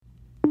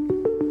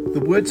The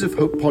Words of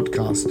Hope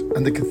podcast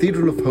and the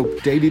Cathedral of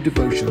Hope daily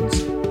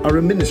devotions are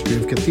a ministry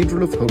of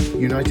Cathedral of Hope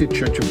United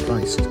Church of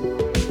Christ.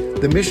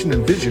 The mission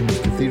and vision of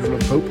Cathedral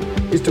of Hope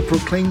is to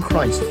proclaim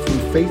Christ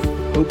through faith,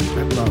 hope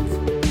and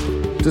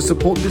love. To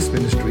support this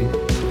ministry,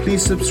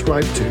 please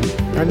subscribe to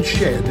and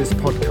share this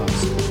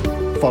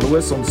podcast. Follow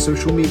us on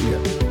social media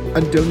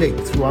and donate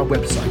through our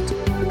website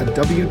at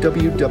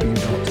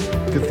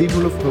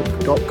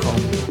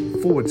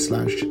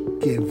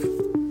www.cathedralofhope.com/give.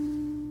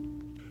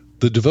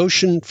 The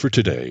devotion for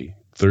today,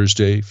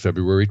 Thursday,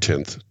 February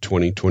 10th,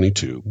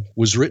 2022,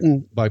 was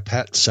written by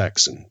Pat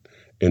Saxon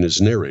and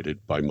is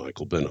narrated by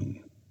Michael Benham.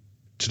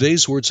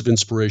 Today's words of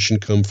inspiration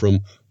come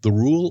from the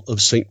Rule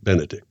of St.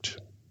 Benedict.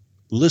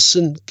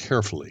 Listen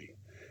carefully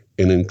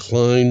and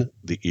incline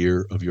the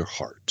ear of your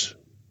heart.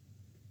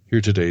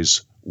 Hear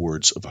today's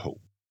words of hope.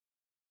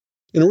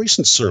 In a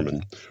recent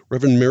sermon,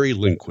 Reverend Mary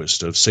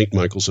Lindquist of St.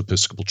 Michael's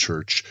Episcopal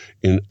Church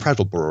in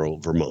Brattleboro,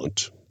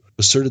 Vermont,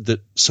 asserted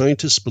that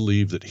scientists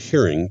believe that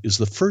hearing is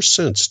the first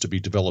sense to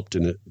be developed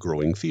in a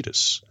growing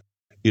fetus.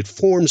 It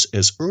forms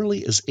as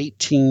early as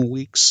 18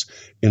 weeks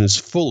and is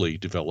fully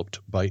developed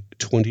by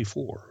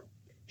 24.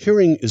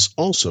 Hearing is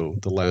also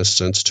the last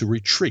sense to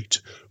retreat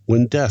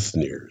when death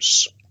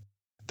nears.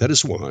 That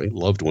is why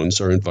loved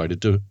ones are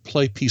invited to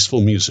play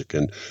peaceful music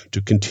and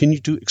to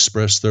continue to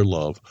express their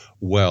love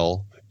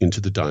well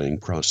into the dying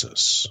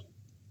process.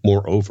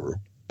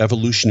 Moreover,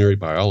 evolutionary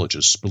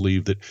biologists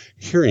believe that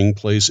hearing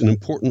plays an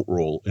important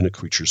role in a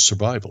creature's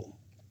survival.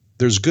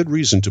 There's good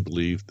reason to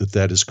believe that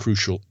that is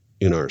crucial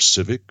in our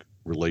civic,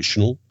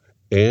 relational,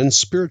 and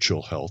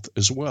spiritual health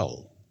as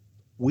well.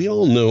 We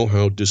all know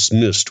how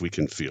dismissed we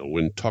can feel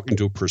when talking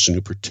to a person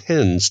who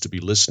pretends to be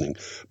listening,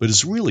 but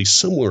is really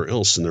somewhere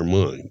else in their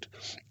mind.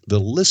 The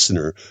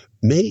listener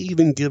may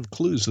even give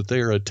clues that they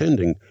are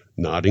attending,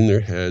 nodding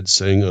their head,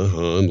 saying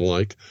uh-huh and the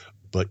like,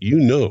 but you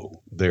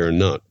know they are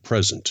not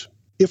present.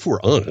 If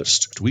we're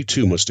honest, we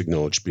too must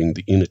acknowledge being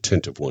the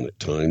inattentive one at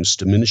times,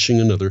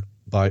 diminishing another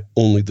by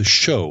only the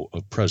show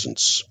of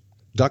presence.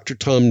 Dr.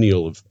 Tom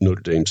Neal of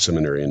Notre Dame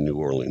Seminary in New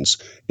Orleans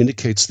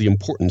indicates the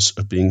importance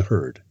of being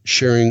heard,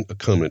 sharing a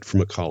comment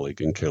from a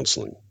colleague in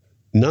counseling.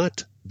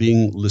 Not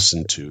being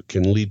listened to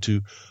can lead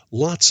to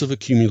lots of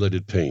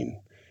accumulated pain.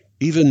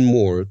 Even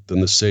more than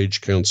the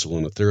sage counsel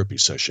in a therapy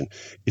session,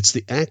 it's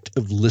the act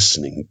of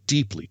listening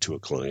deeply to a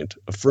client,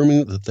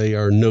 affirming that they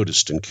are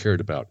noticed and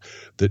cared about,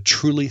 that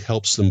truly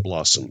helps them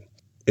blossom.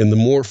 And the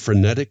more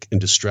frenetic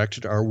and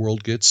distracted our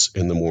world gets,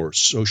 and the more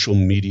social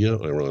media,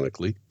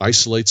 ironically,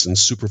 isolates and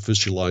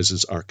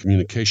superficializes our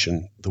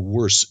communication, the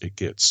worse it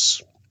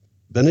gets.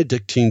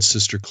 Benedictine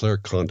Sister Claire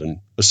Condon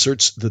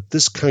asserts that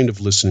this kind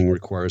of listening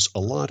requires a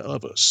lot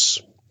of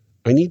us.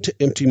 I need to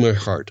empty my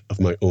heart of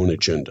my own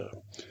agenda,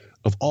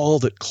 of all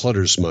that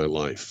clutters my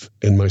life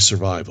and my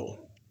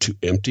survival, to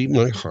empty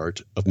my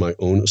heart of my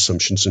own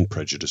assumptions and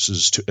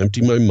prejudices, to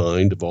empty my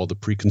mind of all the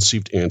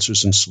preconceived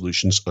answers and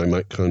solutions I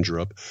might conjure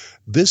up.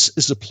 This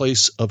is a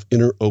place of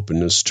inner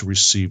openness to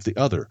receive the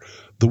other,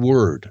 the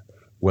Word,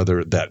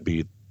 whether that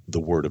be the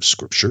word of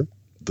Scripture,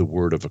 the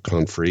word of a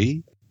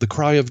confrere, the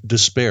cry of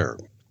despair,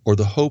 or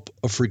the hope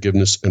of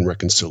forgiveness and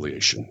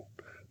reconciliation.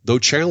 Though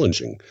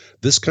challenging,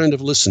 this kind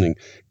of listening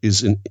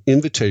is an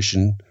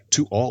invitation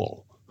to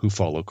all who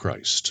follow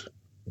Christ,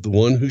 the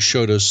one who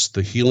showed us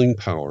the healing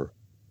power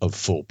of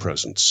full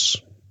presence.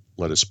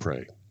 Let us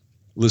pray.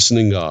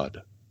 Listening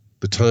God,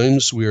 the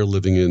times we are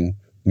living in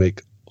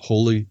make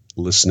holy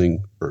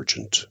listening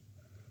urgent.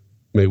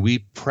 May we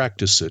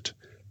practice it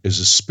as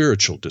a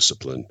spiritual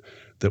discipline,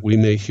 that we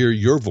may hear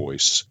your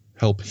voice,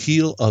 help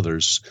heal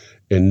others,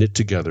 and knit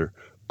together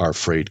our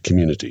frayed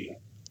community.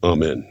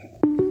 Amen.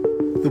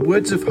 The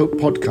Words of Hope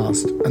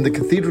podcast and the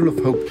Cathedral of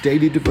Hope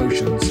daily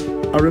devotions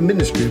are a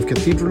ministry of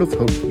Cathedral of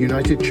Hope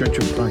United Church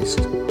of Christ.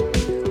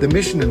 The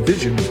mission and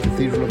vision of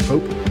Cathedral of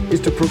Hope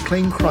is to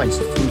proclaim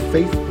Christ through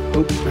faith,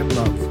 hope and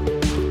love.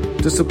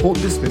 To support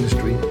this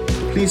ministry,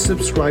 please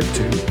subscribe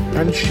to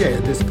and share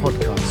this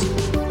podcast.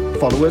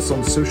 Follow us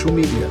on social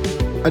media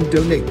and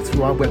donate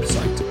through our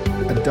website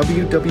at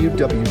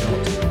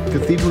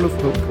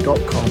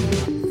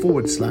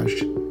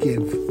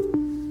www.cathedralofhope.com/give.